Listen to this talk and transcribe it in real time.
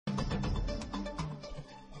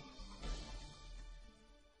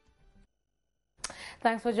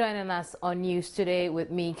Thanks for joining us on News Today with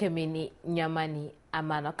me, Kamini Nyamani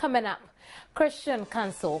Amano. Coming up, Christian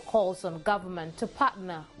Council calls on government to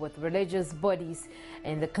partner with religious bodies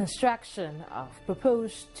in the construction of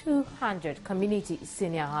proposed 200 community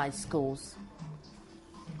senior high schools.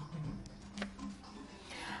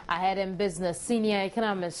 Ahead in business, senior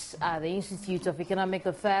economist at the Institute of Economic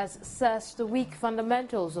Affairs says the weak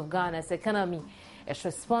fundamentals of Ghana's economy is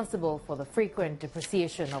responsible for the frequent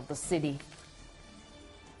depreciation of the cedi.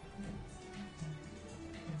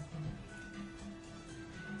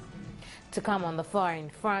 To come on the foreign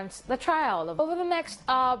front, the trial of over the next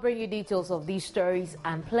hour, I'll bring you details of these stories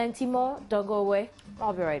and plenty more. Don't go away.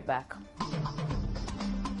 I'll be right back.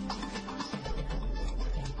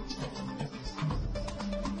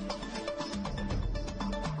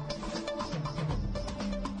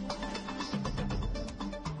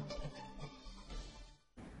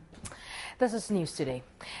 This is News Today.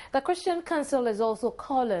 The Christian Council is also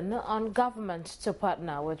calling on government to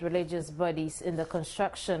partner with religious bodies in the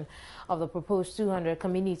construction of the proposed 200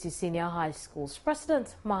 community senior high schools.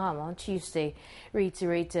 President Mahama on Tuesday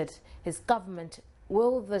reiterated his government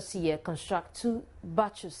will this year construct 2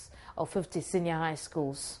 batches of 50 senior high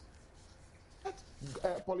schools.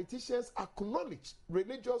 Politicians acknowledge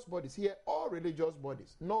religious bodies here, all religious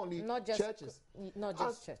bodies, not just churches,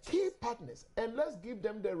 as key partners, and let's give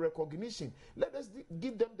them the recognition. Let us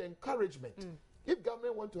give them the encouragement. If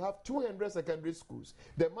government want to have 200 secondary schools,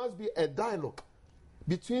 there must be a dialogue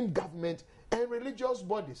between government and religious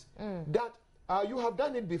bodies. That you have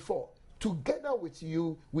done it before. Together with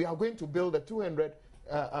you, we are going to build a 200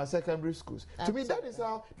 secondary schools. Absolutely. To me, that is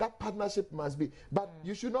how that partnership must be. But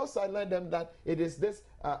you should not sideline them that it is this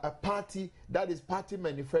a party, that is party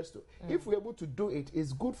manifesto. If we're able to do it,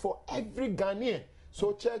 it's good for every Ghanaian.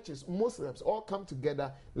 So churches, Muslims, all come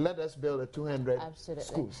together. Let us build a 200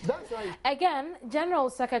 schools. That's right. Again, General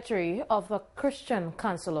Secretary of the Christian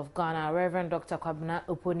Council of Ghana, Reverend Dr. Kwabena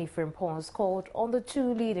Oponi Frimpong, has called on the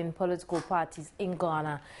 2 leading political parties in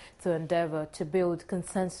Ghana to endeavor to build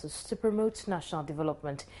consensus to promote national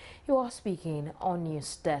development. He was speaking on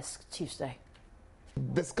News Desk Tuesday.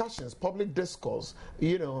 Discussions, public discourse,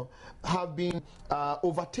 have been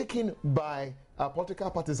overtaken by political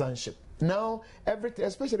partisanship. Now, everything,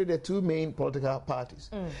 especially the 2 main political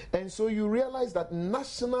parties. And so you realize that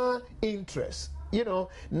national interests,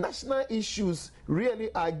 national issues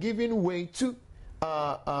really are giving way to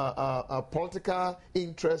political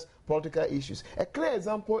interests, political issues. A clear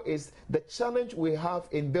example is the challenge we have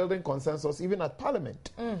in building consensus even at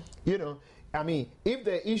Parliament. I mean, if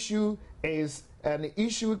the issue is an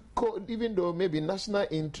issue, even though maybe national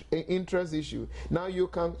interest issue, now you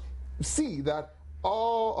can see that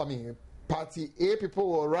Party A people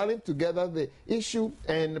will rally together the issue,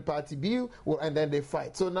 and Party B will, and then they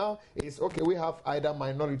fight. So now it's okay, we have either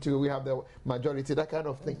minority, we have the majority, that kind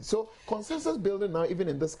of thing. So consensus building now, even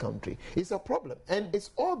in this country, is a problem. And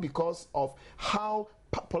it's all because of how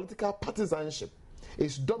political partisanship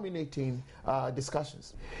is dominating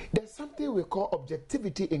discussions. There's something we call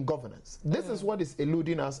objectivity in governance. This is what is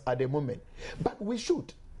eluding us at the moment. But we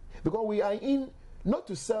should, because we are in not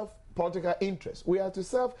to serve political interest. We are to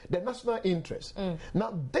serve the national interest.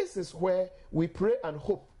 Now, this is where we pray and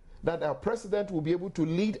hope that our president will be able to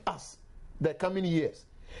lead us the coming years.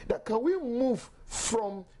 That can we move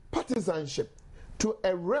from partisanship to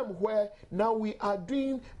a realm where now we are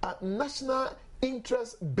doing a national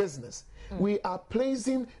interest business. We are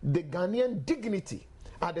placing the Ghanaian dignity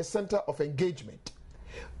at the center of engagement.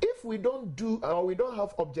 If we don't do, or we don't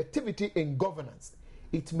have objectivity in governance,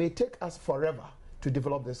 it may take us forever to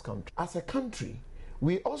develop this country. As a country,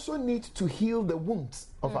 we also need to heal the wounds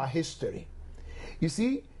of our history. You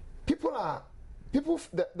see,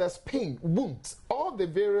 there's pain, wounds, all the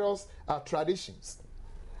various traditions,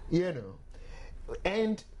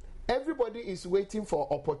 and everybody is waiting for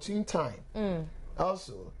opportune time.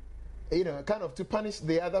 Also, kind of to punish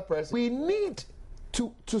the other person. We need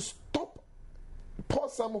to stop,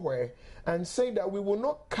 pause somewhere, and say that we will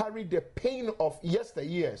not carry the pain of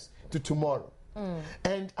yesteryears to tomorrow.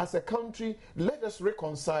 And as a country, let us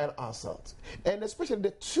reconcile ourselves. And especially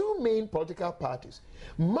the 2 main political parties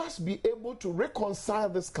must be able to reconcile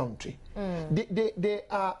this country. They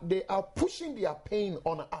are pushing their pain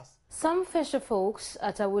on us. Some fisher folks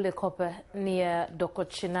at Awule Kope near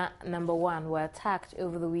Dokochina number 1 were attacked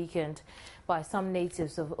over the weekend by some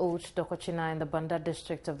natives of Old Dokochina in the Banda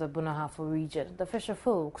district of the Bunahafo region. The fisher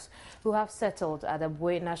folks, who have settled at the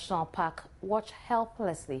Bue National Park, watch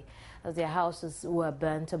helplessly as their houses were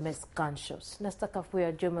burnt amidst gunshots. Nesta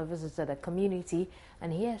Kafuya Joma visited the community,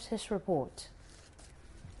 and here's his report.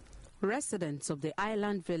 Residents of the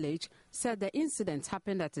island village said the incident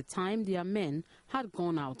happened at a time their men had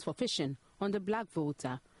gone out for fishing on the Black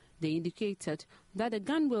Volta. They indicated that the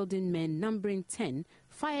gun-wielding men, numbering 10,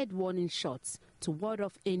 fired warning shots to ward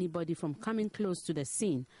off anybody from coming close to the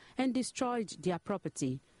scene and destroyed their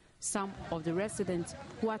property. Some of the residents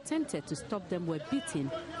who attempted to stop them were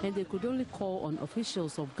beaten, and they could only call on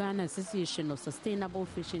officials of Ghana Association of Sustainable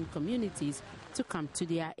Fishing Communities to come to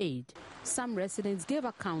their aid. Some residents gave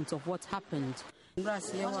account of what happened.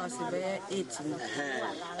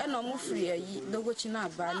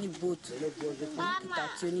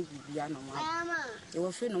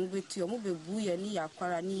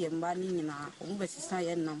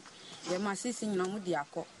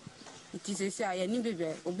 It is a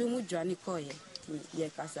Obimu Johnny Koye,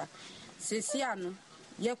 Yakasa. Sesiano,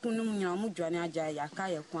 Yakunum Yamudrania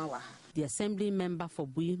Yakaya Kwawa. The assembly member for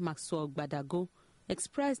Bui, Maxwell Badago,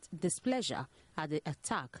 expressed displeasure at the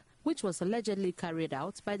attack, which was allegedly carried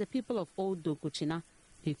out by the people of Old Dokuchina.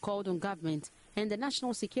 He called on government and the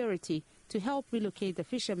national security to help relocate the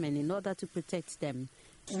fishermen in order to protect them.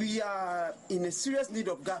 We are in a serious need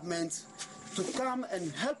of government to come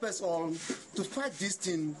and help us all to fight this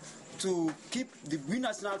thing, to keep the Bui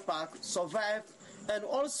National Park survive, and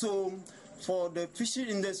also for the fishing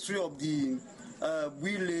industry of the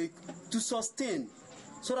Bui Lake to sustain,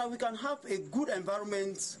 so that we can have a good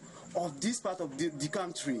environment of this part of the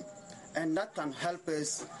country, and that can help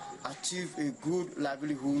us achieve a good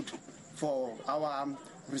livelihood for our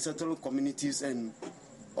resettled communities and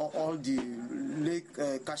all the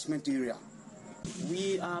lake catchment area.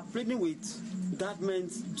 We are pleading with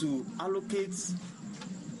government to allocate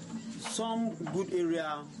some good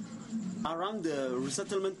area around the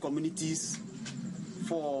resettlement communities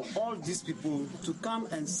for all these people to come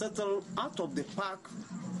and settle out of the park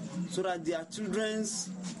so that their children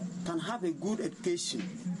can have a good education.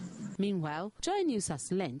 Meanwhile, Joynews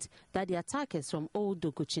has learned that the attackers from Old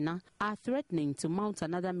Dokuchina are threatening to mount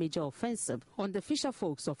another major offensive on the fisher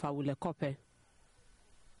folks of Awulekope.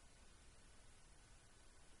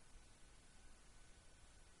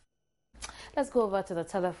 Let's go over to the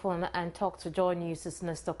telephone and talk to Joynews'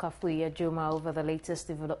 Nestor Kafuya Juma over the latest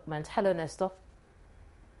development. Hello, Nestor.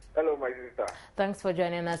 Hello, my sister. Thanks for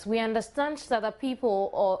joining us. We understand that the people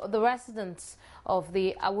or the residents of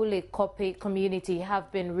the Awulekope community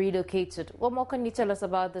have been relocated. What more can you tell us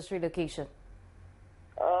about this relocation?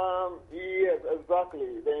 Yes,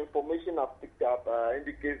 exactly. The information I've picked up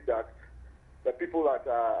indicates that the people at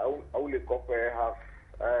Awulekope have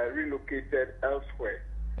relocated elsewhere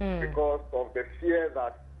because of the fear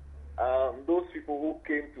that those people who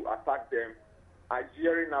came to attack them are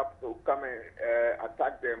gearing up to come and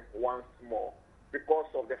attack them once more, because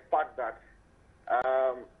of the fact that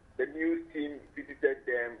the news team visited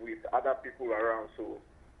them with other people around. So,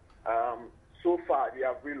 so far they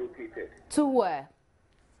have relocated. To where?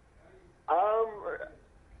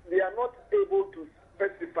 They are not able to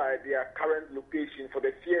specify their current location for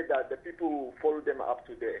the fear that the people will follow them up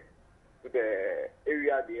to the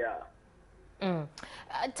area they are.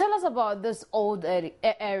 Tell us about this old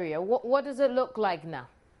area. What does it look like now?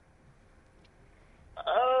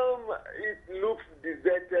 It looks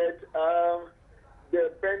deserted.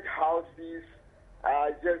 The burnt houses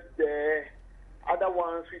are just there. Other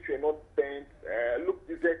ones which were not burnt look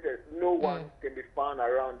deserted. No one can be found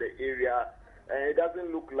around the area. And it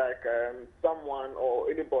doesn't look like someone or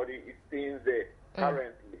anybody is staying there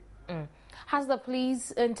currently. Has the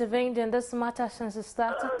police intervened in this matter since it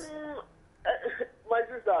started? My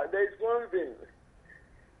sister, there is one thing.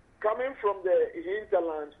 Coming from the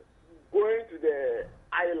hinterland, going to the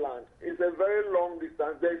island is a very long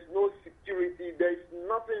distance. There is no security. There is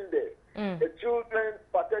nothing there. The children,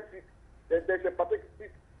 pathetic. There's a pathetic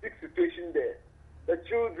situation there. The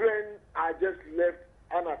children are just left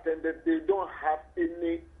unattended. They don't have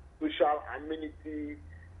any social amenity,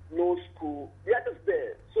 no school. They are just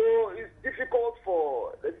there. So it's difficult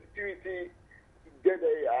for the security to get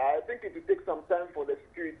there. I think it will take some time for the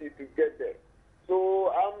security to get there.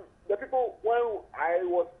 So the people, when I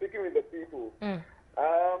was speaking with the people,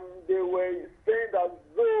 they were saying that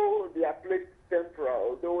though they are placed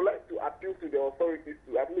temporal, they would like to appeal to the authorities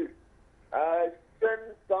to at least send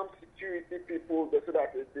some security people so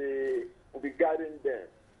that they will be guarding them.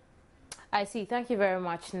 I see. Thank you very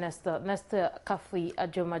much, Nestor. Nestor Kafi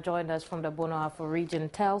Ajoma joined us from the Bono Afo region.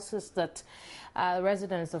 Tells us that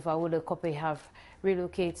residents of Awulekope have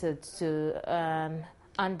relocated to an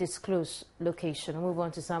undisclosed location. Move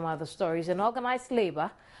on to some other stories. And organized labor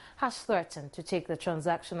has threatened to take the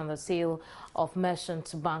transaction on the sale of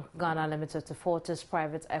Merchant Bank Ghana Limited to Fortis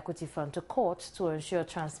Private Equity Fund to court to ensure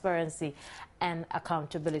transparency and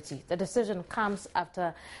accountability. The decision comes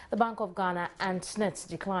after the Bank of Ghana and SNIT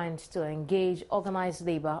declined to engage organized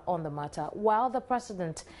labor on the matter, while the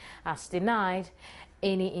president has denied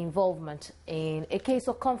any involvement in a case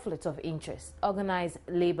of conflict of interest. Organized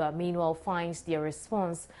labor, meanwhile, finds their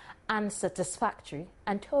response unsatisfactory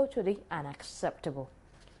and totally unacceptable.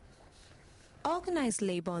 Organized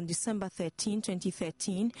Labour on December 13,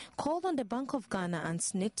 2013, called on the Bank of Ghana and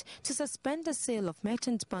SNIT to suspend the sale of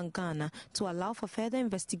Merchant Bank Ghana to allow for further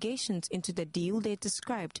investigations into the deal they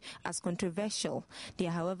described as controversial. They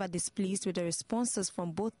are, however, displeased with the responses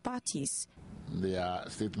from both parties. Their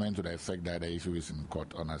statement to the effect that the issue is in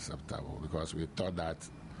court unacceptable, because we thought that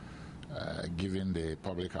given the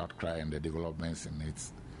public outcry and the developments in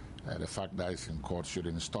it, the fact that it's in court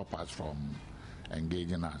shouldn't stop us from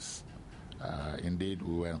engaging us. Indeed,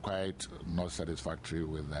 we were quite not satisfactory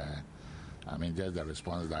with just the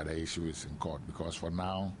response that the issue is in court, because for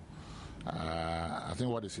now, I think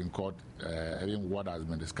what is in court, even what has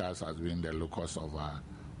been discussed has been the locus of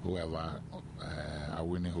whoever are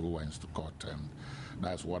winning who went to court, and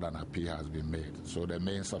that's what an appeal has been made. So the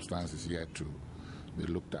main substance is yet to be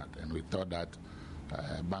looked at, and we thought that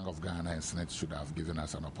Bank of Ghana and SNIT should have given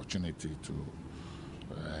us an opportunity to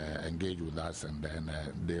engage with us and then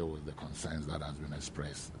deal with the concerns that has been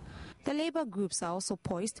expressed. The labour groups are also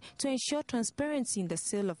poised to ensure transparency in the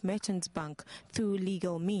sale of Merchants Bank through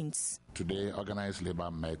legal means. Today, organized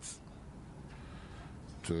labour met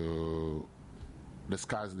to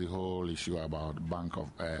discuss the whole issue about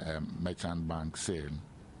Merchant Bank sale.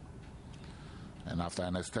 And after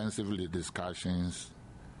an extensive discussions,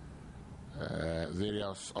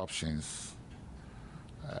 various options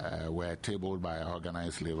were tabled by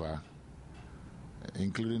organized labour,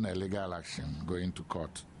 including a legal action going to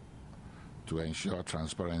court to ensure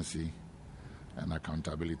transparency and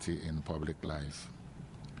accountability in public life.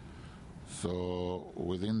 So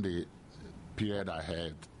within the period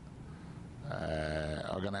ahead,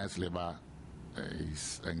 organized labour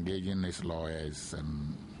is engaging its lawyers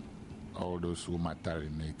and all those who matter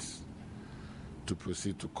in it to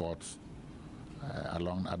proceed to court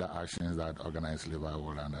along other actions that organized labour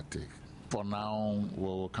will undertake. For now,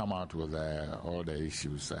 we'll come out with all the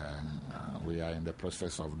issues. We are in the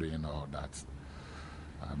process of doing all that.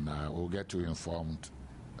 And we'll get you informed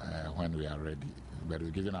when we are ready. But we're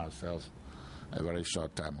giving ourselves a very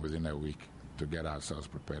short time, within a week, to get ourselves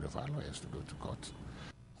prepared with our lawyers to go to court.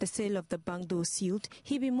 The sale of the bank, though sealed,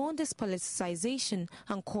 he bemoaned this politicization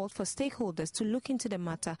and called for stakeholders to look into the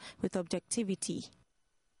matter with objectivity.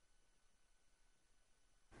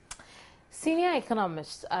 Senior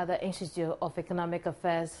economist at the Institute of Economic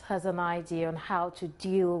Affairs has an idea on how to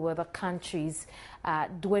deal with the country's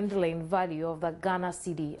dwindling value of the Ghana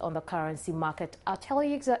cedi on the currency market. I'll tell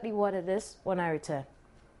you exactly what it is when I return.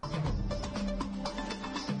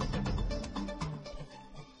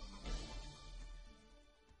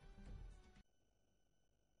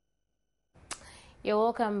 You're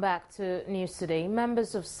welcome back to News Today.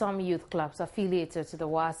 Members of some youth clubs affiliated to the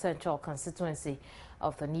Wa Central constituency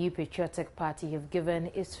of the New Patriotic Party have given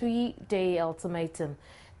a 3-day ultimatum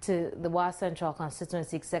to the Wa Central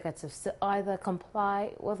constituency executives to either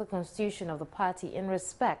comply with the constitution of the party in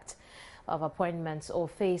respect of appointments or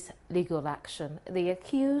face legal action. They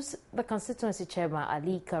accuse the constituency chairman,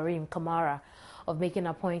 Ali Karim Kamara, of making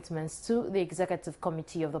appointments to the executive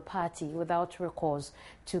committee of the party without recourse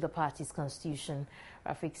to the party's constitution.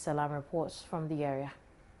 Rafiq Salam reports from the area.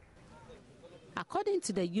 According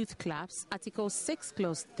to the youth clubs, Article 6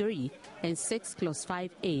 Clause 3 and 6 Clause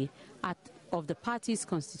 5A of the party's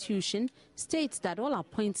constitution states that all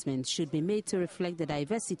appointments should be made to reflect the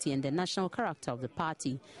diversity and the national character of the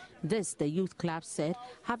party. This, the youth club said,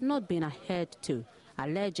 have not been adhered to,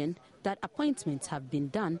 alleging that appointments have been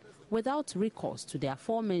done without recourse to the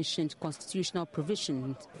aforementioned constitutional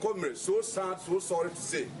provisions. Comrades, so sad, so sorry to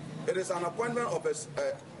say, it is an appointment of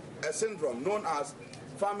a syndrome known as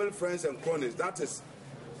family, friends, and cronies. That is,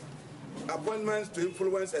 appointments to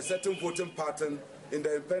influence a certain voting pattern in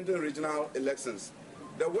the impending regional elections.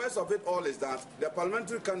 The worst of it all is that the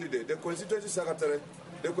parliamentary candidate, the constituency secretary,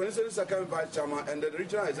 the constituency secretary vice chairman, and the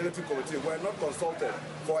regional executive committee were not consulted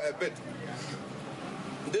for a bit.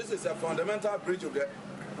 This is a fundamental breach of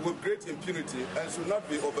with great impunity and should not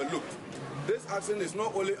be overlooked. This action is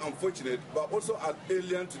not only unfortunate, but also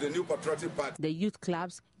alien to the new patriotic party. The youth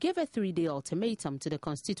clubs gave a 3-day ultimatum to the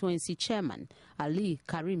constituency chairman, Ali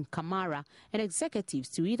Karim Kamara, and executives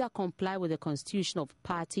to either comply with the constitution of the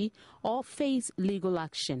party or face legal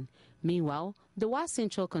action. Meanwhile, the Wa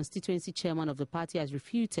Central constituency chairman of the party has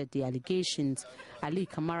refuted the allegations. Ali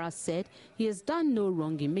Kamara said he has done no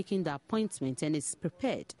wrong in making the appointment and is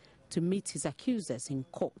prepared to meet his accusers in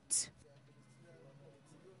court.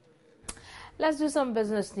 Let's do some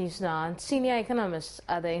business news now. And senior economist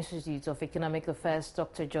at the Institute of Economic Affairs,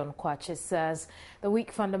 Dr. John Kwache, says the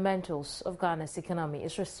weak fundamentals of Ghana's economy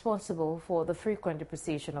is responsible for the frequent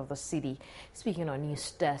depreciation of the cedi. Speaking on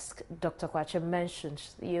News Desk, Dr. Kwache mentioned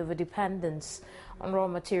the overdependence on raw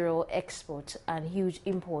material export and huge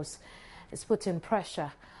imports is putting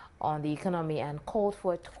pressure on the economy and called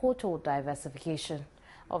for a total diversification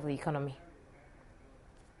of the economy.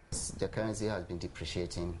 The currency has been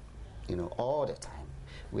depreciating, all the time.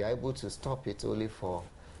 We are able to stop it only for,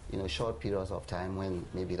 short periods of time when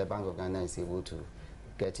maybe the Bank of Ghana is able to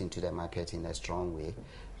get into the market in a strong way.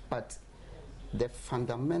 But the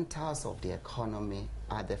fundamentals of the economy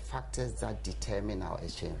are the factors that determine our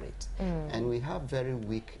exchange rate. And we have very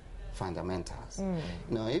weak fundamentals.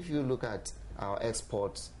 Now, if you look at our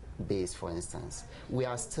export base, for instance, we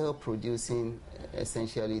are still producing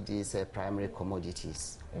essentially these primary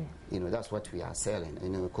commodities. That's what we are selling.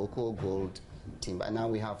 Cocoa, gold, timber. Now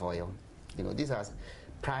we have oil. These are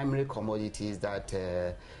primary commodities that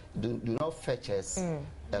do not fetch us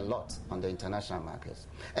a lot on the international markets.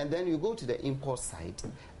 And then you go to the import side,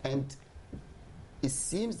 and it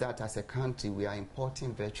seems that as a country we are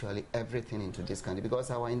importing virtually everything into this country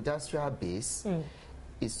because our industrial base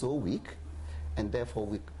is so weak, and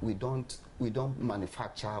therefore we don't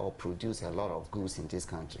manufacture or produce a lot of goods in this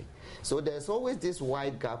country. So there's always this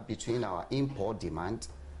wide gap between our import demand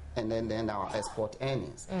and then our export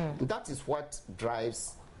earnings. And that is what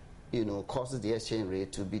drives, causes the exchange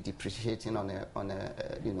rate to be depreciating on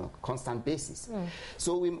a constant basis.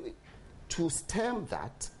 So to stem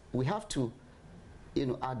that, we have to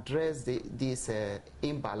address this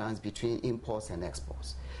imbalance between imports and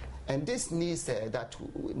exports. And this needs that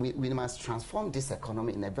we must transform this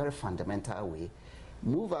economy in a very fundamental way,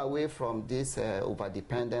 move away from this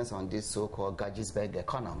overdependence on this so-called Gettysburg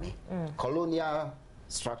economy, colonial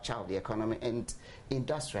structure of the economy, and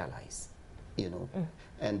industrialize,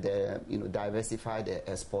 and diversify the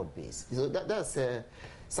export base. So that's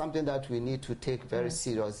something that we need to take very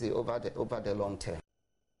seriously over the long term.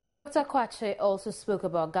 Dr. Kwache also spoke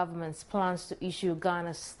about government's plans to issue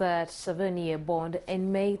Ghana's third 7-year bond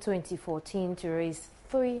in May 2014 to raise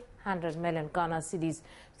 300 million Ghana cedis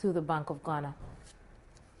through the Bank of Ghana.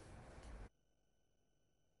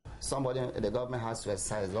 The government has to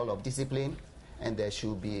exercise a lot of discipline, and there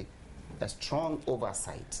should be a strong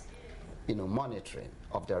oversight, monitoring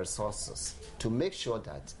of the resources to make sure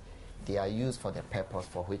that they are used for the purpose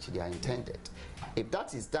for which they are intended. If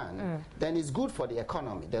that is done, then it's good for the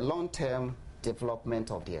economy, the long-term development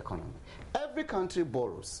of the economy. Every country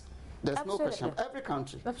borrows. There's no question. Every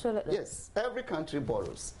country. Absolutely. Yes, every country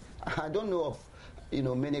borrows. I don't know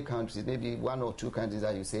of many countries, maybe 1 or 2 countries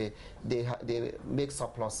that you say they make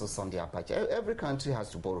surpluses on their budget. Every country has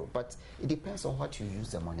to borrow, but it depends on what you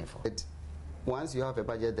use the money for. Once you have a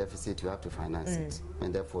budget deficit, you have to finance it,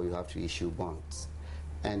 and therefore you have to issue bonds.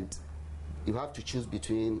 And you have to choose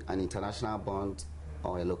between an international bond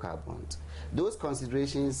or a local bond. Those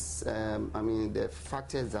considerations, the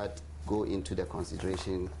factors that go into the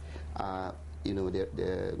consideration are,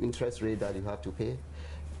 the interest rate that you have to pay.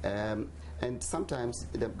 And sometimes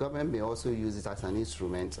the government may also use it as an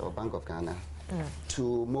instrument, or Bank of Ghana,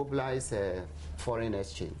 to mobilize foreign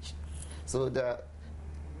exchange. So the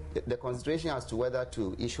consideration as to whether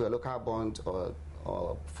to issue a local bond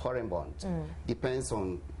or foreign bond depends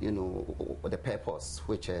on the purpose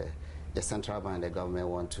which the central bank and the government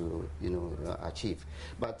want to achieve.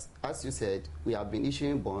 But as you said, we have been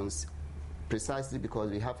issuing bonds precisely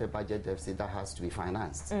because we have a budget deficit that has to be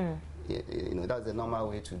financed. That's the normal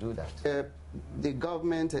way to do that. The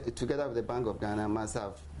government, together with the Bank of Ghana, must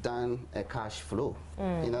have done a cash flow.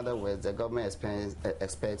 In other words, the government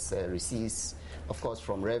expects receipts, of course,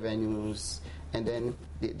 from revenues, and then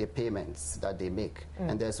the payments that they make.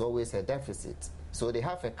 And there's always a deficit. So they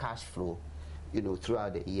have a cash flow,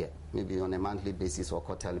 throughout the year, maybe on a monthly basis or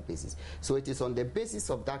quarterly basis. So it is on the basis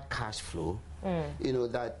of that cash flow,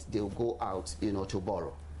 that they'll go out, to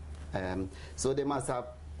borrow. So they must have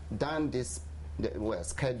done this,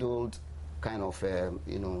 scheduled kind of,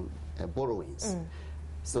 borrowings.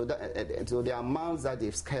 So the amounts that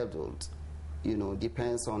they've scheduled,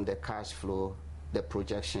 depends on the cash flow the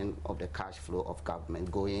projection of the cash flow of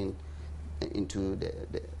government going into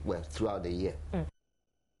throughout the year.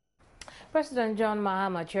 President John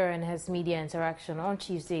Mahama, during his media interaction on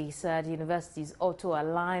Tuesday, said universities ought to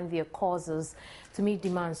align their courses to meet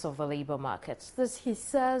demands of the labor market. This, he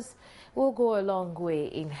says, will go a long way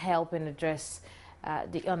in helping address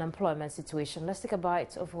the unemployment situation. Let's take a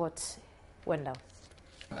bite of what went down.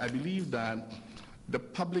 I believe that the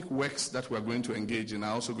public works that we're going to engage in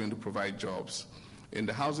are also going to provide jobs. In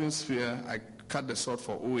the housing sphere, I cut the sort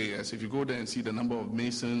for OAS. If you go there and see the number of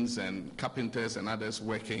masons and carpenters and others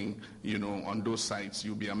working, on those sites,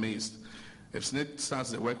 you'll be amazed. If SNIT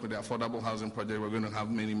starts the work with the affordable housing project, we're going to have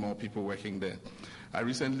many more people working there. I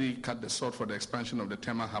recently cut the sort for the expansion of the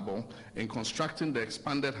Tema Harbour. In constructing the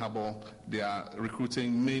expanded harbour, they are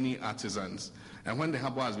recruiting many artisans. And when the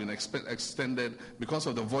harbour has been extended, because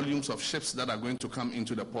of the volumes of ships that are going to come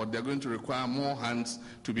into the port, they're going to require more hands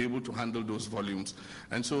to be able to handle those volumes.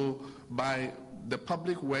 And so by the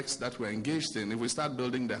public works that we're engaged in, if we start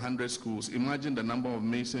building the 100 schools, imagine the number of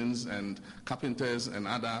masons and carpenters and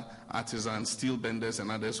other artisans, steel benders and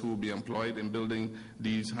others who will be employed in building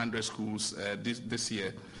these 100 schools this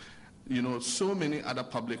year. So many other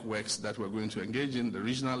public works that we're going to engage in, the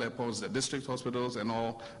regional airports, the district hospitals and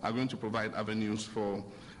all are going to provide avenues for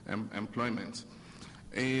employment.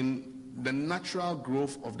 In the natural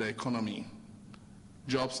growth of the economy,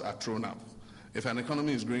 jobs are thrown up. If an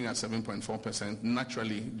economy is growing at 7.4%,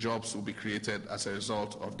 naturally jobs will be created as a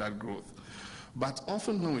result of that growth. But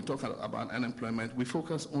often when we talk about unemployment, we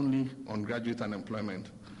focus only on graduate unemployment.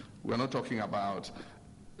 We're not talking about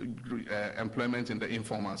employment in the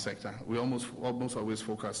informal sector. We almost always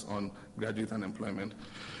focus on graduate unemployment.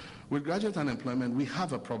 With graduate unemployment, we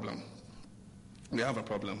have a problem. We have a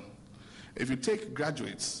problem. If you take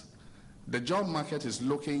graduates, the job market is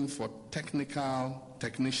looking for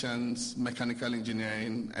technicians, mechanical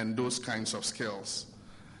engineering, and those kinds of skills.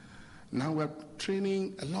 Now we're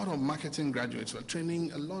training a lot of marketing graduates. We're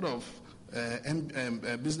training a lot of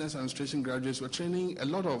business administration graduates. We're training a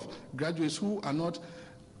lot of graduates who are not,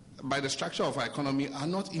 by the structure of our economy, are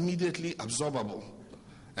not immediately absorbable.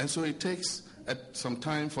 And so it takes some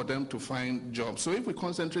time for them to find jobs. So if we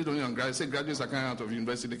concentrate only on graduates, say graduates are coming out of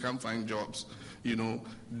university, they can't find jobs,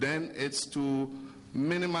 then it's to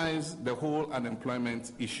minimize the whole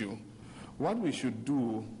unemployment issue. What we should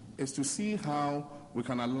do is to see how we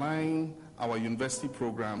can align our university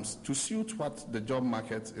programs to suit what the job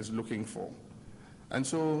market is looking for. And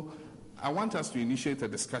so I want us to initiate a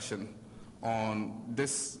discussion on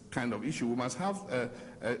this kind of issue. We must have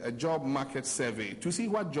a job market survey to see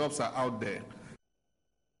what jobs are out there.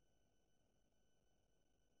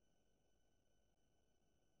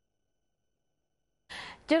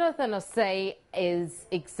 Jonathan Osei is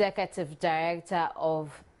Executive Director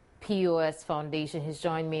of POS Foundation. He's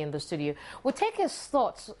joined me in the studio. We'll take his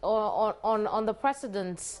thoughts on the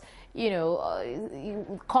President's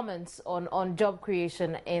comments on job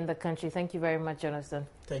creation in the country. Thank you very much, Jonathan.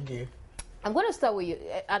 Thank you. I'm going to start with you.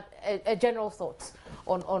 A general thoughts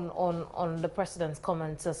on the President's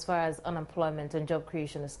comments as far as unemployment and job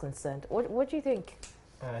creation is concerned. What do you think?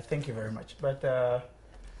 Thank you very much. But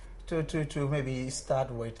to maybe start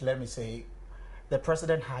with, let me say, the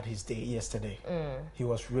President had his day yesterday. He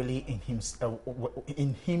was really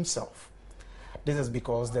in himself. This is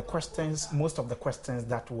because most of the questions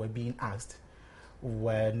that were being asked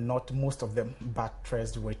were not most of them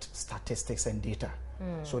buttressed with statistics and data.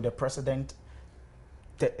 So the President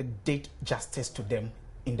did justice to them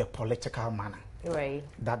in the political manner. Right.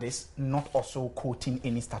 That is not also quoting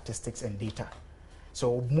any statistics and data.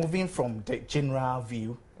 So moving from the general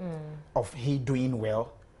view of he doing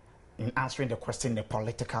well in answering the question in a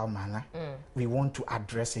political manner, we want to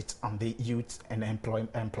address it on the youth and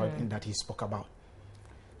employment that he spoke about.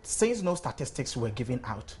 Since no statistics were given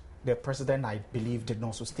out, the President, I believe, did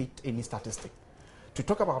not state any statistic. To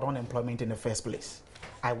talk about unemployment in the first place,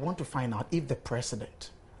 I want to find out if the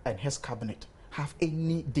President and his cabinet have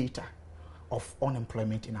any data of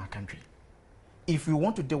unemployment in our country. If you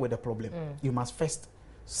want to deal with the problem, you must first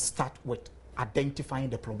start with identifying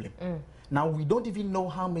the problem. Now, we don't even know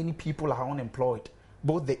how many people are unemployed,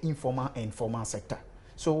 both the informal and formal sector.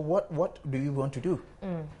 So what do you want to do?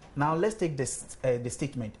 Now, let's take this, the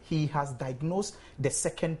statement. He has diagnosed the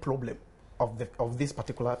second problem of this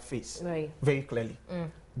particular phase very clearly.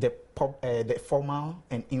 The formal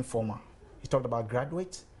and informal. He talked about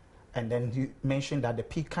graduates, and then he mentioned that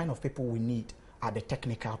the kind of people we need are the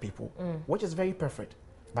technical people, which is very perfect.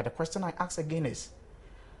 But the question I ask again is,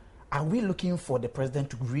 are we looking for the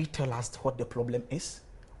President to retell us what the problem is,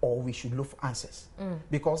 or we should look for answers?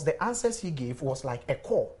 Because the answers he gave was like a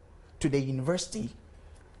call to the university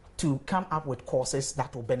to come up with courses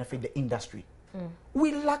that will benefit the industry.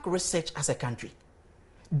 We lack research as a country.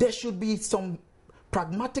 There should be some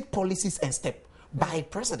pragmatic policies and steps by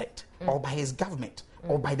president or by his government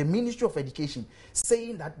or by the Ministry of Education,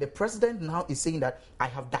 saying that the president now is saying that I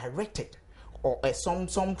have directed or some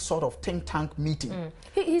sort of think tank meeting.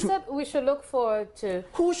 He said we should look forward to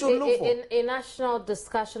a national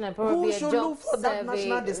discussion and probably who should a job look for that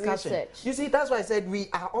national discussion. Research. You see, that's why I said we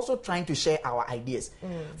are also trying to share our ideas.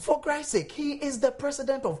 For Christ's sake, he is the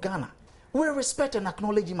president of Ghana. We respect and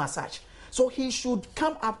acknowledge him as such. So he should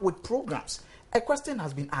come up with programs. A question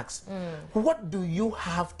has been asked. What do you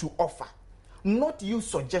have to offer? Not you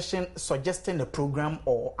suggesting a program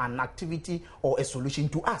or an activity or a solution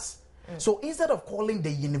to us. So instead of calling the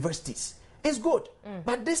universities, it's good.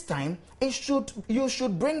 But this time, you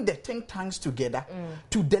should bring the think tanks together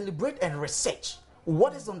to deliberate and research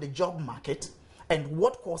what is on the job market and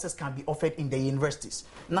what courses can be offered in the universities.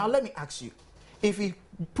 Now, let me ask you, if we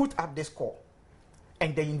put up this call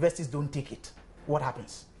and the universities don't take it, what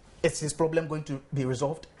happens? Is his problem going to be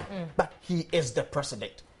resolved? But he is the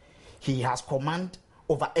president. He has command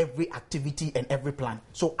over every activity and every plan.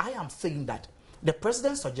 So I am saying that the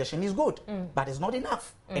president's suggestion is good, but it's not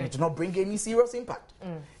enough, and it will not bring any serious impact.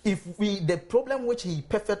 If the problem which he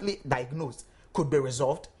perfectly diagnosed could be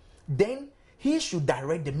resolved, then he should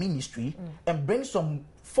direct the ministry and bring some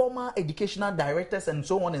former educational directors and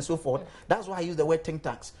so on and so forth. That's why I use the word think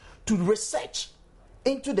tanks, to research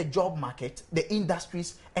into the job market, the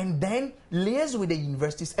industries, and then liaise with the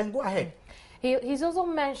universities and go ahead. He's also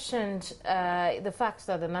mentioned the fact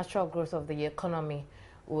that the natural growth of the economy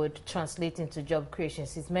would translate into job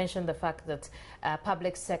creations. He's mentioned the fact that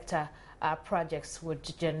public sector projects would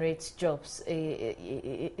generate jobs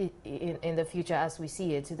in the future as we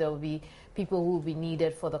see it. There will be people who will be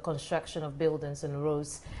needed for the construction of buildings and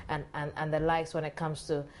roads and the likes when it comes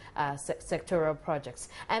to sectoral projects.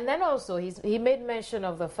 And then also he made mention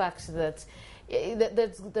of the fact that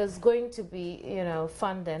there's going to be,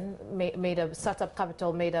 funding startup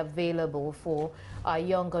capital made available for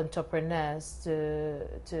young entrepreneurs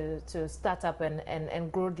to start up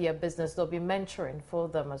and grow their business. There'll be mentoring for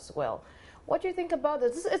them as well. What do you think about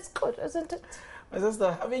this? It's good, isn't it? My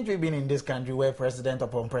sister, haven't we been in this country where president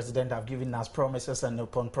upon president have given us promises and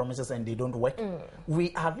upon promises and they don't work?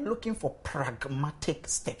 We are looking for pragmatic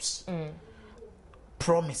steps,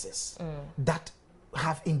 promises that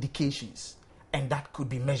have indications and that could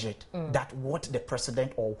be measured, that what the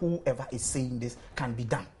president or whoever is saying this can be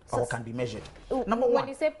done or can be measured. Number one,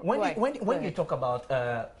 when you talk about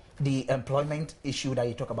the employment issue that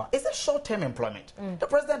you talk about, it's a short-term employment. The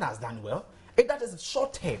president has done well. That is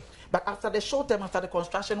short-term. But after the short-term, after the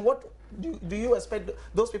construction, what do you expect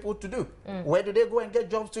those people to do? Where do they go and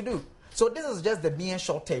get jobs to do? So this is just the mere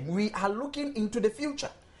short-term. We are looking into the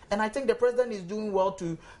future. And I think the president is doing well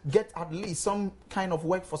to get at least some kind of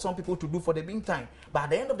work for some people to do for the meantime. But at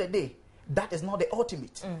the end of the day, that is not the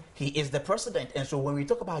ultimate. He is the president. And so when we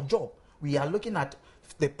talk about job, we are looking at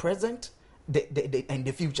the present and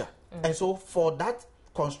the future. And so for that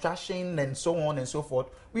construction and so on and so forth,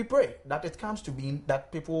 we pray that it comes to being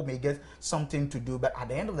that people may get something to do. But at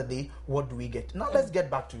the end of the day, what do we get? Now let's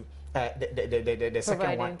get back to the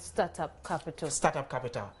second one. Startup capital. Startup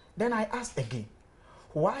capital. Then I asked again,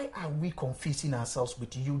 why are we confusing ourselves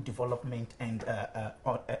with youth development and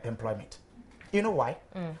employment? You know why?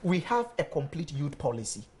 We have a complete youth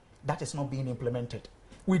policy that is not being implemented.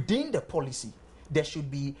 Within the policy, there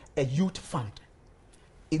should be a youth fund.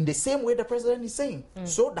 In the same way the president is saying,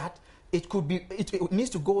 so that it could be, it needs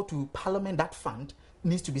to go to parliament. That fund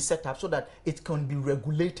needs to be set up so that it can be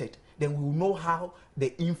regulated. Then we will know how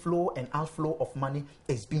the inflow and outflow of money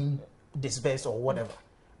is being disbursed or whatever.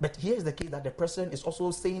 But here's the case that the president is also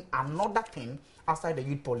saying another thing outside the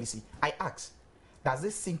youth policy. I ask, does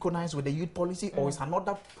this synchronize with the youth policy or is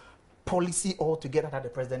another policy altogether that the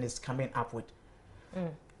president is coming up with?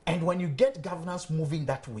 And when you get governance moving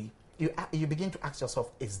that way, you begin to ask yourself,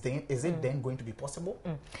 is it then going to be possible?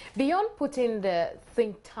 Beyond putting the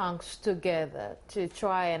think tanks together to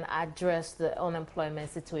try and address the unemployment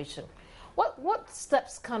situation, what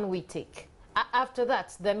steps can we take? After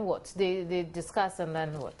that, then what? They discuss and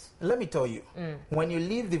then what? Let me tell you, when you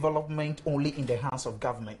leave development only in the hands of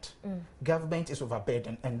government, government is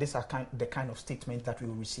overburdened, and these are the kind of statements that we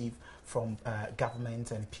will receive from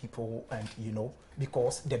government and people, and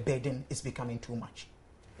because the burden is becoming too much.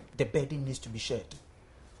 The burden needs to be shared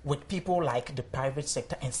with people like the private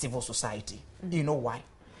sector and civil society. You know why?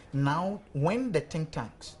 Now, when the think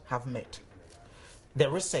tanks have met, the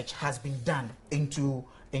research has been done into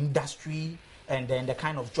industry and then the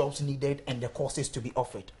kind of jobs needed and the courses to be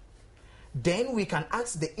offered. then we can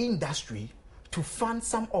ask the industry to fund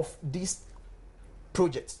some of these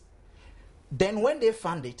projects. Then when they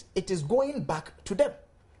fund it, it is going back to them,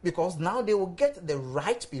 because now they will get the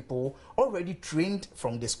right people already trained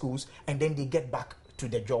from the schools, and then they get back to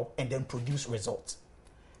the job and then produce results.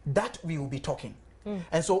 That we will be talking.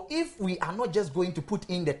 And so if we are not just going to put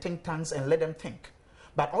in the think tanks and let them think,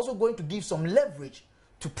 but also going to give some leverage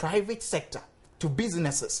to private sector, to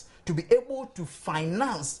businesses, to be able to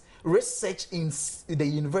finance research in the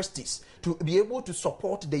universities, to be able to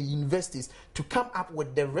support the universities to come up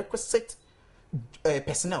with the requisite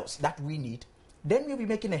personnel that we need, then we'll be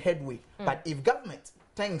making a headway. But if government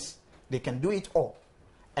thinks they can do it all,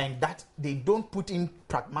 and that they don't put in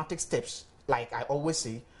pragmatic steps, like I always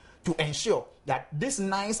say, to ensure that these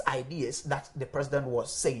nice ideas that the president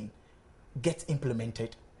was saying get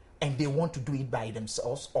implemented, and they want to do it by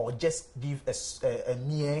themselves or just give a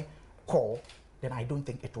mere call, then I don't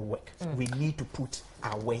think it will work. We need to put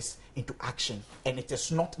our ways into action. And it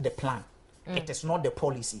is not the plan. It is not the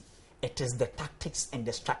policy. It is the tactics and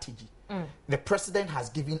the strategy. The president has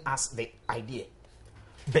given us the idea,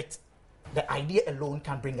 but the idea alone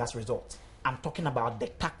can bring us results. I'm talking about the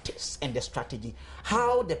tactics and the strategy.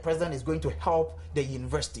 How the president is going to help the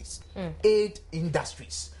universities, aid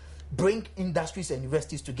industries, bring industries and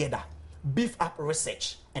universities together, beef up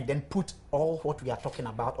research, and then put all what we are talking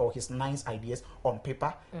about, all his nice ideas on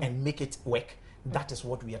paper and make it work. That is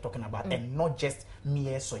what we are talking about, and not just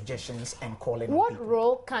mere suggestions and calling. What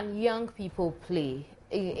role can young people play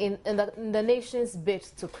in the nation's bid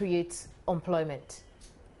to create employment?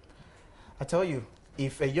 I tell you,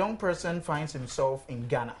 if a young person finds himself in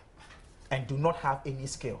Ghana and do not have any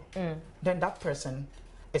skill, then that person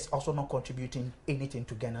is also not contributing anything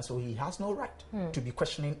to Ghana, so he has no right to be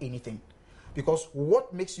questioning anything. Because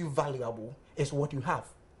what makes you valuable is what you have.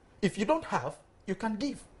 If you don't have, you can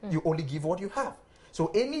give. You only give what you have.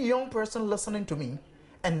 So any young person listening to me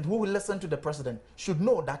and who will listen to the president should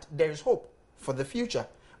know that there is hope for the future.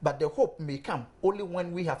 But the hope may come only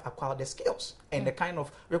when we have acquired the skills and the kind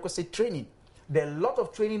of requisite training. There are a lot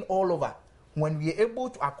of training all over. When we are able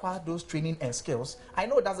to acquire those training and skills, I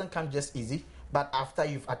know it doesn't come just easy, but after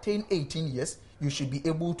you've attained 18 years, you should be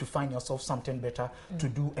able to find yourself something better to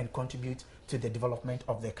do and contribute to the development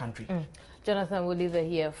of the country. Jonathan, we'll leave it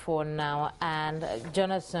here for now. And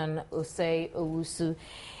Jonathan Osei Owusu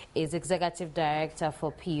is Executive Director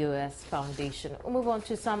for POS Foundation. We'll move on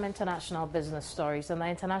to some international business stories. And the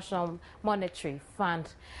International Monetary Fund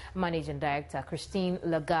Managing Director, Christine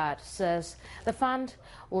Lagarde, says the fund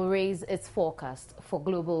will raise its forecast for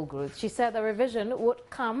global growth. She said the revision would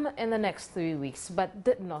come in the next 3 weeks, but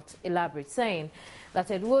did not elaborate, saying that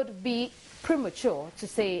it would be premature to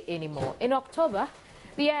say any more. In October,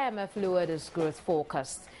 the IMF lowered its growth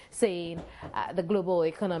forecast, saying the global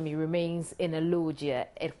economy remains in a low gear.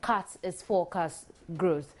 It cuts its forecast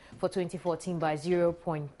growth for 2014 by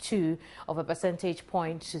 0.2 of a percentage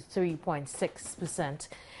point to 3.6%.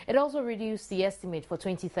 It also reduced the estimate for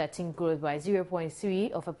 2013 growth by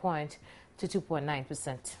 0.3 of a point to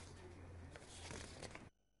 2.9%.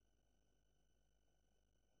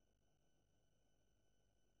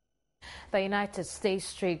 The United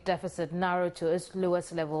States trade deficit narrowed to its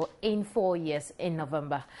lowest level in 4 years in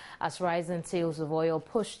November, as rising sales of oil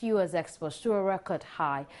pushed U.S. exports to a record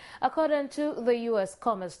high. According to the U.S.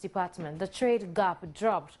 Commerce Department, the trade gap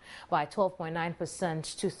dropped by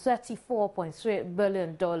 12.9% to $34.3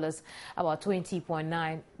 billion, about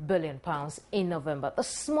 £20.9 billion in November, the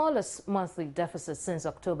smallest monthly deficit since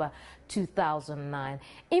October 2009.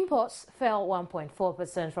 Imports fell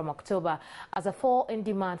 1.4% from October as a fall in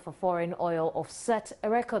demand for foreign oil offset a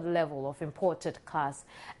record level of imported cars.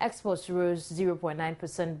 Exports rose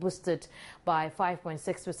 0.9%, boosted by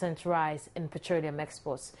 5.6% rise in petroleum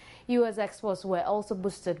exports. U.S. exports were also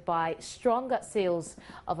boosted by stronger sales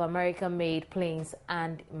of American-made planes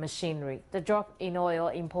and machinery. The drop in oil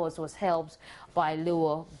imports was helped by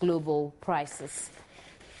lower global prices.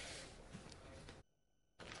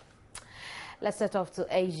 Let's set off to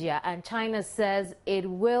Asia, and China says it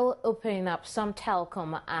will open up some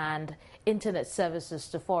telecom and internet services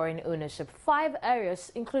to foreign ownership. 5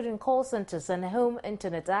 areas, including call centers and home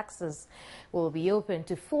internet access, will be open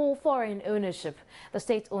to full foreign ownership, the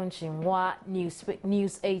state-owned Xinhua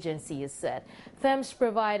news agency has said. Firms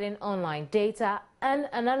providing online data and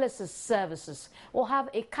analysis services will have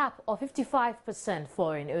a cap of 55%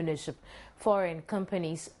 foreign ownership. Foreign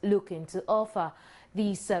companies looking to offer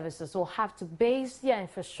these services will have to base their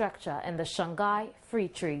infrastructure in the Shanghai Free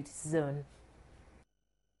Trade Zone.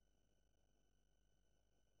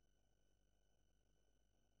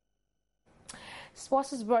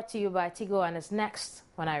 Sports is brought to you by Tigo and is next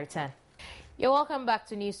when I return. You're welcome back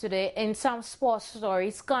to News Today. In some sports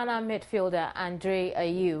stories, Ghana midfielder Andre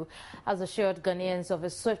Ayew has assured Ghanaians of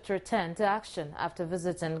a swift return to action after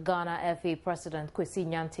visiting Ghana FA President Kwesi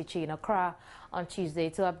Nyantakyi in Accra on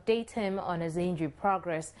Tuesday to update him on his injury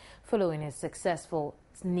progress following his successful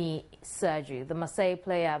knee surgery. The Marseille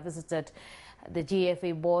player visited the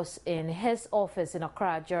GFA boss in his office in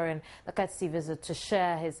Accra during the courtesy visit to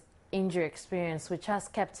share his injury experience, which has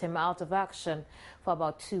kept him out of action for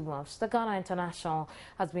about 2 months. The Ghana international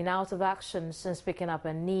has been out of action since picking up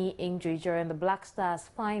a knee injury during the Black Stars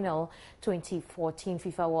final 2014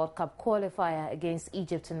 FIFA World Cup qualifier against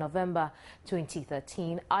Egypt in November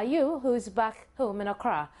 2013. Ayew, who is back home in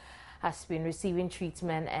Accra, has been receiving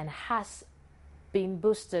treatment and has been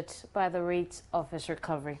boosted by the rate of his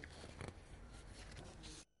recovery.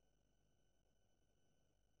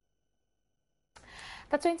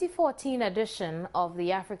 The 2014 edition of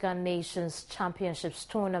the African Nations Championships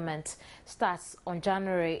tournament starts on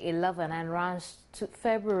January 11 and runs to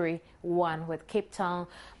February 1 with Cape Town,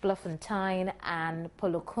 Bloemfontein and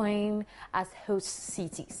Polokwane as host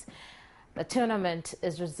cities. The tournament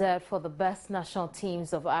is reserved for the best national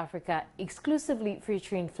teams of Africa, exclusively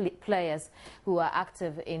featuring players who are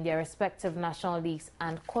active in their respective national leagues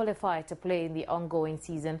and qualify to play in the ongoing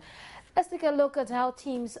season. Let's take a look at how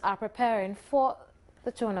teams are preparing for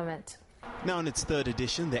the tournament. Now in its third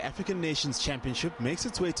edition, the African Nations Championship makes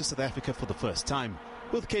its way to South Africa for the first time,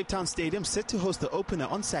 with Cape Town Stadium set to host the opener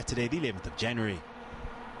on Saturday, the 11th of January.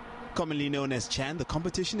 Commonly known as CHAN, the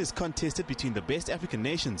competition is contested between the best African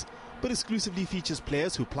nations, but exclusively features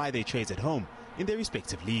players who ply their trades at home in their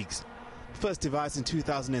respective leagues. First devised in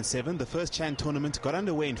 2007, the first CHAN tournament got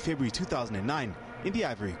underway in February 2009 in the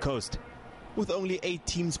Ivory Coast. With only 8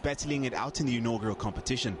 teams battling it out in the inaugural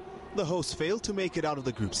competition, the hosts failed to make it out of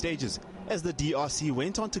the group stages, as the DRC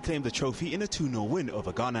went on to claim the trophy in a 2-0 win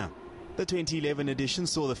over Ghana. The 2011 edition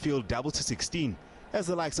saw the field double to 16, as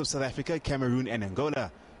the likes of South Africa, Cameroon and Angola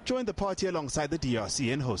joined the party alongside the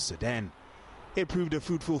DRC and host Sudan. It proved a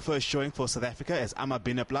fruitful first showing for South Africa as Ama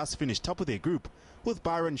Binaplas finished top of their group, with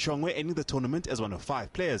Byron Shongwe ending the tournament as one of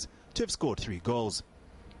 5 players to have scored 3 goals.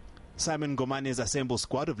 Simon Gomane's assembled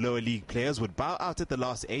squad of lower league players would bow out at the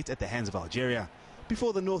last 8 at the hands of Algeria,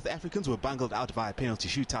 before the North Africans were bungled out via penalty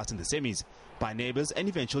shootout in the semis by neighbours and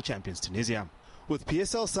eventual champions Tunisia. With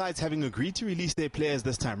PSL sides having agreed to release their players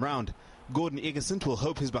this time round, Gordon Egerson will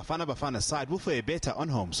hope his Bafana side will fare better on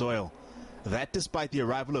home soil. That despite the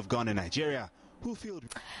arrival of Ghana and Nigeria, who field...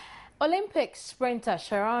 Olympic sprinter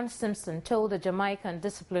Sharon Simpson told the Jamaican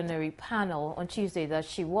disciplinary panel on Tuesday that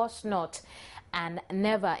she was not and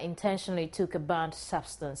never intentionally took a banned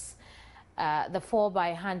substance. The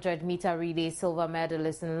 4x100 meter relay silver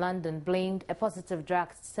medalist in London blamed a positive drug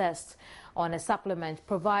test on a supplement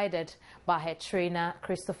provided by her trainer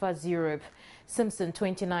Christopher Zerup. Simpson,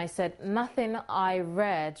 29, said, "Nothing I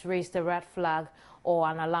read raised a red flag or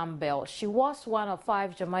an alarm bell." She was one of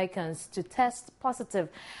 5 Jamaicans to test positive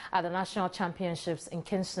at the National Championships in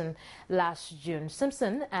Kingston last June.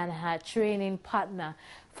 Simpson and her training partner,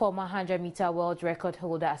 former 100-meter world record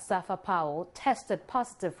holder Asafa Powell, tested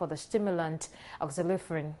positive for the stimulant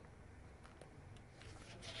oxyliferin.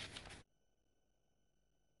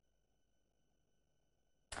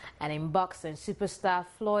 And in boxing, superstar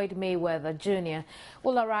Floyd Mayweather Jr.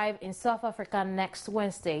 will arrive in South Africa next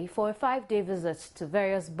Wednesday for a 5-day visit to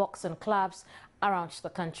various boxing clubs around the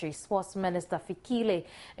country. Sports Minister Fikile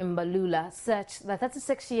Mbalula said the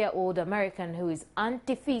 36-year-old American, who is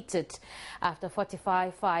undefeated after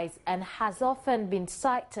 45 fights and has often been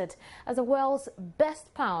cited as the world's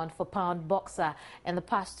best pound-for-pound boxer in the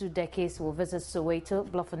past 2 decades, will visit Soweto,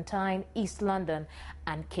 Bloemfontein, East London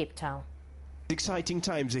and Cape Town. Exciting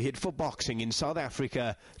times ahead for boxing in South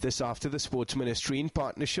Africa. This after the Sports Ministry, in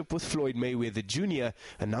partnership with Floyd Mayweather Jr.,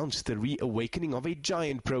 announced the reawakening of a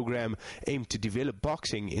giant program aimed to develop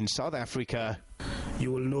boxing in South Africa.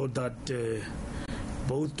 You will know that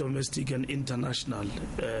both domestic and international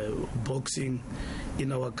boxing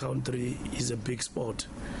in our country is a big sport.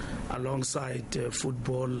 Alongside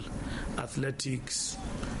football, athletics,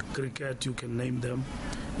 cricket, you can name them.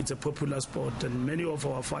 It's a popular sport, and many of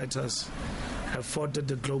our fighters have fought at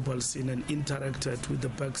the global scene and interacted with the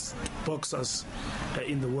best boxers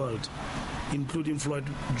in the world, including Floyd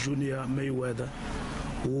Jr. Mayweather,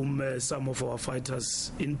 whom some of our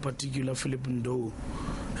fighters, in particular Philip Ndou,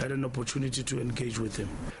 had an opportunity to engage with him.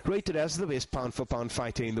 Rated as the best pound-for-pound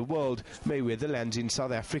fighter in the world, Mayweather lands in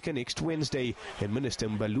South Africa next Wednesday, and Minister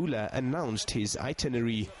Mbalula announced his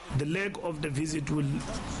itinerary. The leg of the visit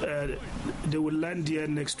they will land here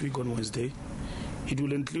next week on Wednesday. It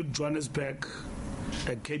will include Johannesburg,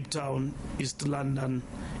 Cape Town, East London,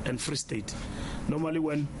 and Free State. Normally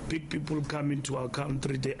when big people come into our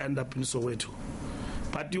country, they end up in Soweto.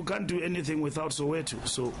 But you can't do anything without Soweto.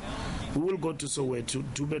 So we will go to Soweto,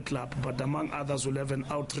 Dube Club, but among others we'll have an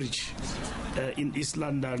outreach in East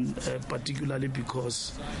London, particularly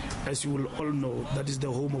because, as you will all know, that is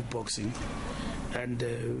the home of boxing. And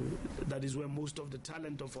that is where most of the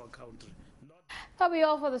talent of our country. That'll be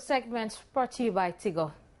all for the segment brought to you by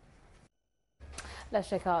Tigo. Let's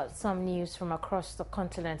check out some news from across the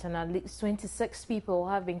continent. And at least 26 people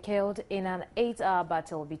have been killed in an 8-hour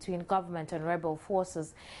battle between government and rebel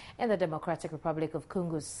forces in the Democratic Republic of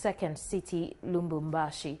Congo's second city,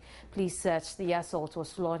 Lubumbashi. Police said the assault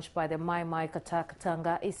was launched by the Mai Mai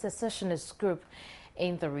Katanga, a secessionist group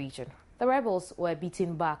in the region. The rebels were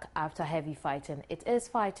beaten back after heavy fighting. It is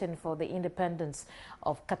fighting for the independence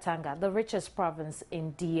of Katanga, the richest province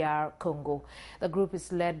in DR Congo. The group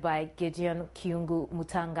is led by Gideon Kyungu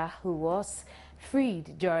Mutanga, who was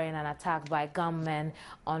freed during an attack by gunmen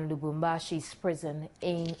on Lubumbashi prison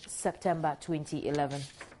in September 2011.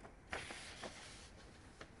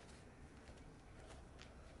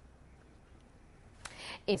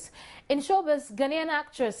 In showbiz, Ghanaian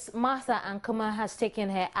actress Martha Ankuma has taken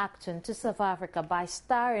her acting to South Africa by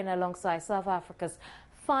starring alongside South Africa's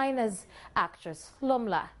finest actress,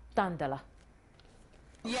 Lomla Dandala.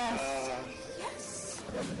 Yes.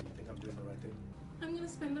 I'm going to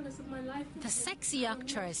spend the rest of my life. The sexy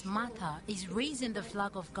actress Martha is raising the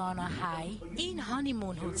flag of Ghana high in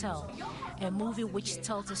Honeymoon Hotel, a movie which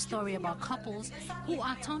tells a story about couples who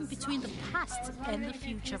are torn between the past and the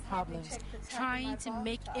future problems, trying to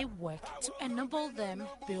make it work to enable them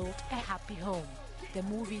build a happy home. The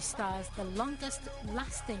movie stars the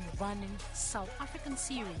longest-lasting running South African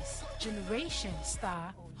series, Generation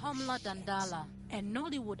star Lomla Dandala, and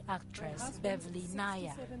Nollywood actress Beverly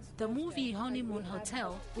Naya. The movie Honeymoon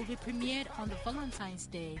Hotel will be premiered on the Valentine's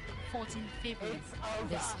Day, 14th February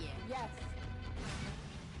this year.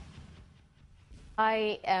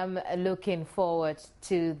 I am looking forward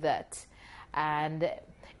to that. And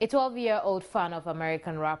a 12-year-old fan of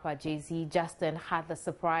American rapper Jay-Z, Justin, had the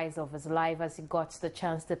surprise of his life as he got the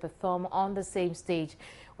chance to perform on the same stage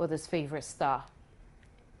with his favorite star.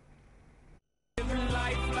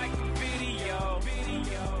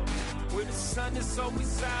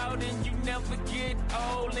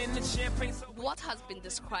 What has been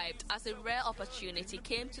described as a rare opportunity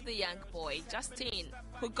came to the young boy, Justin,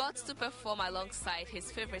 who got to perform alongside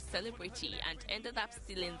his favorite celebrity and ended up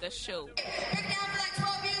stealing the show.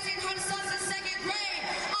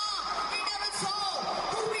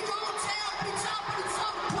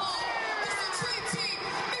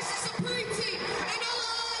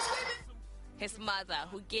 His mother,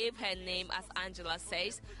 who gave her name as Angela,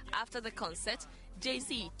 says after the concert,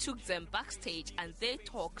 Jay-Z took them backstage and they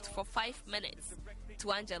talked for 5 minutes.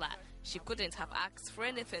 To Angela, she couldn't have asked for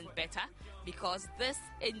anything better because this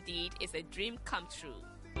indeed is a dream come true.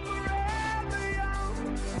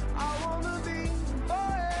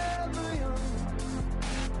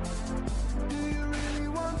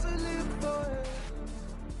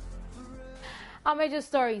 Our major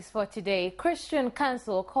stories for today. Christian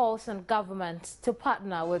Council calls on government to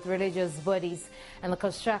partner with religious bodies in the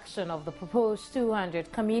construction of the proposed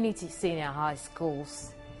 200 community senior high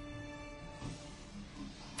schools.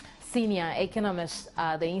 Senior economist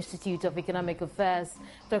at the Institute of Economic Affairs,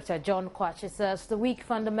 Dr. John Kwachi, says the weak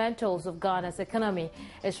fundamentals of Ghana's economy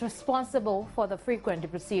is responsible for the frequent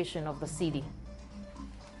depreciation of the cedi.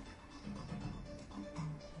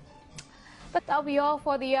 But that'll be all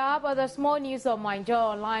for the hour, but there's more news on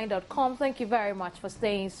myjoyonline.com. Thank you very much for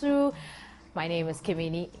staying through. My name is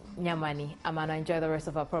Kimini Nyamani. Amano, enjoy the rest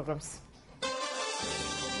of our programs.